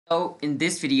So in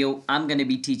this video, I'm going to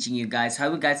be teaching you guys how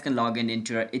you guys can log in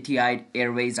into your Etihad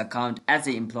Airways account as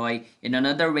an employee. In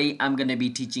another way, I'm going to be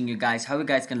teaching you guys how you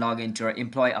guys can log into your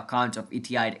employee account of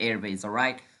Etihad Airways,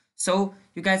 alright? So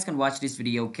you guys can watch this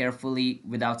video carefully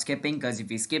without skipping, because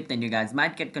if you skip then you guys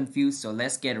might get confused. So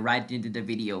let's get right into the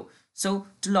video. So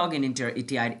to log in into your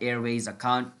Etihad Airways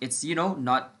account, it's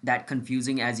not that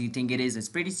confusing as you think it is. It's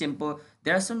pretty simple.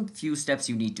 There are some few steps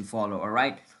you need to follow,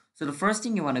 alright? So the first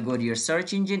thing, you want to go to your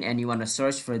search engine and you want to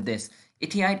search for this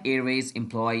Etihad Airways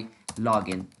employee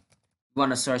login. You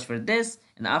want to search for this,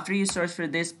 and after you search for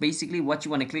this, basically what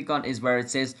you want to click on is where it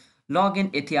says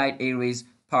login Etihad Airways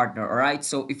partner. Alright,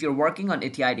 so if you're working on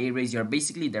Etihad Airways, you're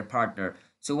basically their partner.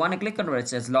 So you want to click on where it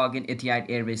says login Etihad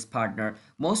Airways partner.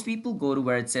 Most people go to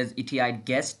where it says Etihad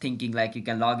guest thinking like you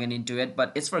can log in into it,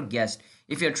 but it's for guest.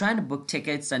 If you're trying to book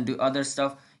tickets and do other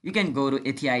stuff, you can go to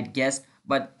Etihad guest.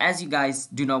 But as you guys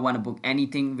do not want to book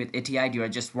anything with Etihad, you are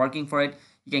just working for it,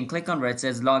 you can click on where it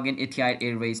says login Etihad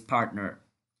Airways partner.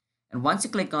 And once you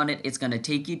click on it, it's going to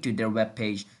take you to their web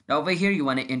page. Now over here, you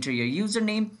want to enter your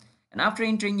username. And after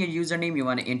entering your username, you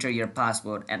want to enter your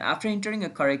password. And after entering a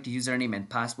correct username and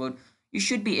password, you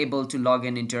should be able to log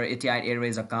in into your Etihad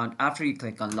Airways account after you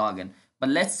click on login. But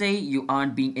let's say you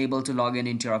aren't being able to log in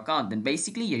into your account, then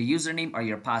basically your username or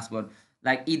your password,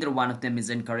 like either one of them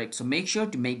is incorrect. So make sure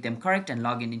to make them correct and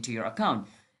log in into your account.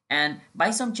 And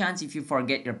by some chance, if you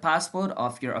forget your password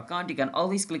of your account, you can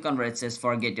always click on where it says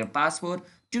forget your password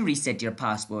to reset your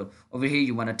password. Over here,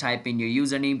 you want to type in your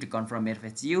username to confirm if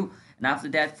it's you. And after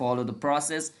that, follow the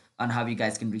process on how you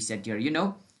guys can reset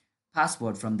your,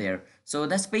 password from there. So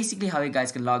that's basically how you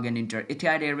guys can log in into your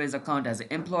Etihad Airways account as an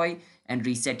employee and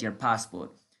reset your password.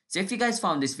 So if you guys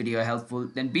found this video helpful,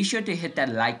 then be sure to hit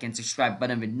that like and subscribe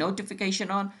button with notification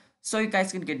on, so you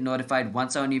guys can get notified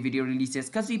once our new video releases,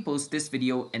 because we post this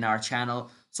video in our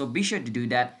channel. So be sure to do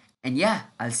that. And yeah,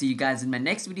 I'll see you guys in my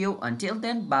next video. Until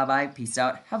then, bye bye, peace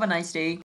out, have a nice day.